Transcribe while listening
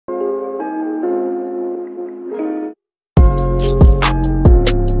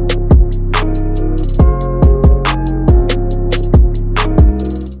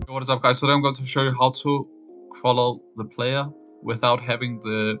What is up, guys? Today I'm going to show you how to follow the player without having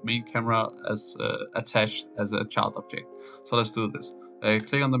the main camera as attached as a child object. So let's do this.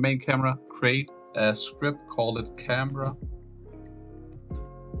 Click on the main camera, create a script, call it camera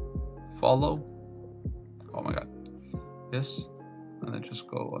follow. Oh my god. Yes. And then just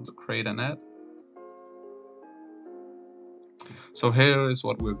go on to create an ad. So here is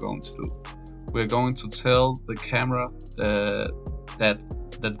what we're going to do. We're going to tell the camera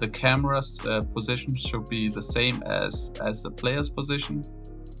that the camera's position should be the same as the player's position,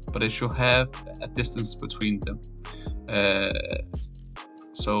 but it should have a distance between them.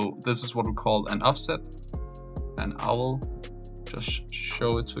 So this is what we call an offset, and I will just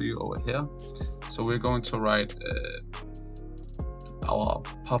show it to you over here. So we're going to write our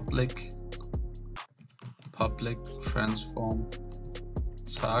public transform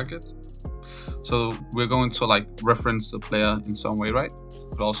target. So we're going to like reference the player in some way, right?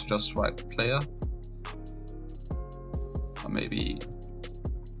 We could also just write player, or maybe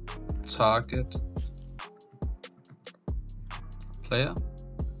target player,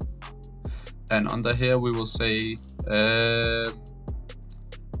 and under here we will say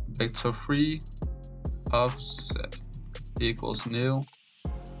vector 3 offset equals new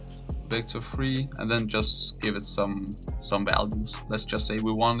vector 3, and then just give it some values. Let's just say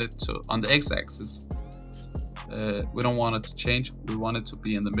we want it to on the x-axis. We don't want it to change. We want it to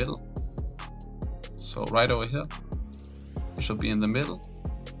be in the middle. So right over here, it should be in the middle.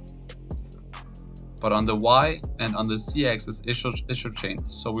 But on the y and on the z-axis, it should change.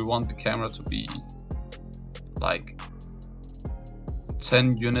 So we want the camera to be like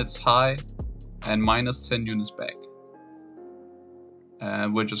 10 units high and minus 10 units back.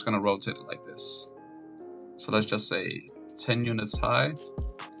 And we're just gonna rotate it like this. So let's just say 10 units high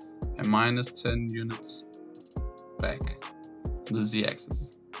and minus 10 units back, the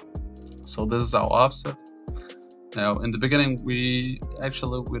z-axis. So this is our offset. Now in the beginning we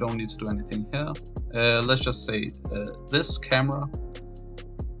don't need to do anything here. Let's just say this camera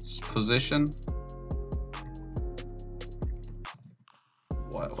position.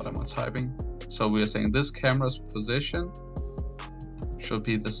 What am I typing? So we are saying this camera's position should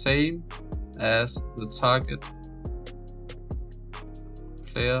be the same as the target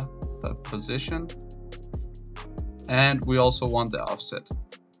player, the position, and we also want the offset.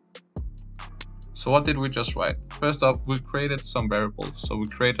 So what did we just write? First up, we created some variables. So we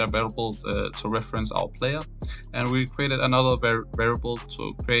created a variable to reference our player, and we created another variable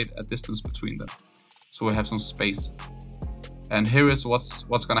to create a distance between them. So we have some space. And here is what's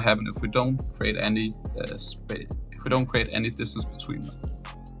going to happen if we don't create any space. If we don't create any distance between them.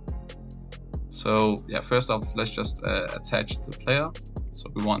 So yeah, first off, let's just attach the player. So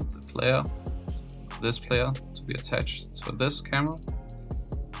we want the player, this player, to be attached to this camera.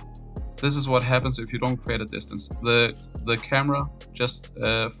 This is what happens if you don't create a distance. The camera just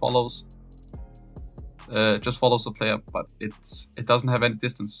follows the player, but it doesn't have any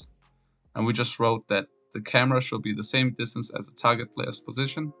distance. And we just wrote that the camera should be the same distance as the target player's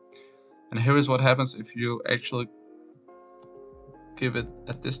position. And here is what happens if you actually give it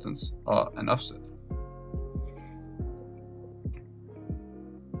a distance or an offset.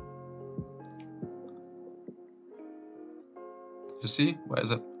 You see, where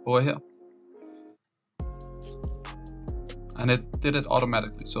is it? Over here. And it did it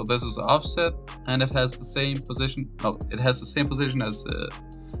automatically. So this is the offset, and it has the same position. No, it has the same position as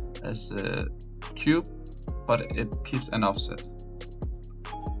cube, but it keeps an offset.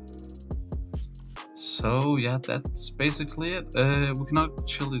 So yeah, that's basically it. We can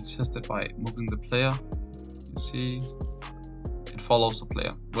actually test it by moving the player. You see, it follows the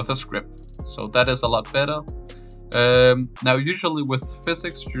player with a script. So that is a lot better. Now usually with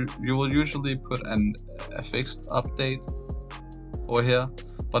physics, you will usually put a fixed update over here,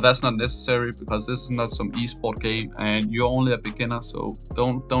 but that's not necessary because this is not some esport game and you're only a beginner, so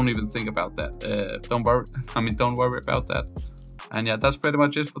don't even think about that. Don't worry about that. And yeah, that's pretty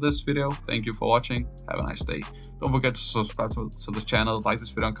much it for this video. Thank you for watching. Have a nice day. Don't forget to subscribe to the channel, like this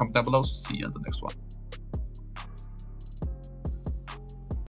video, and comment down below. See you in the next one.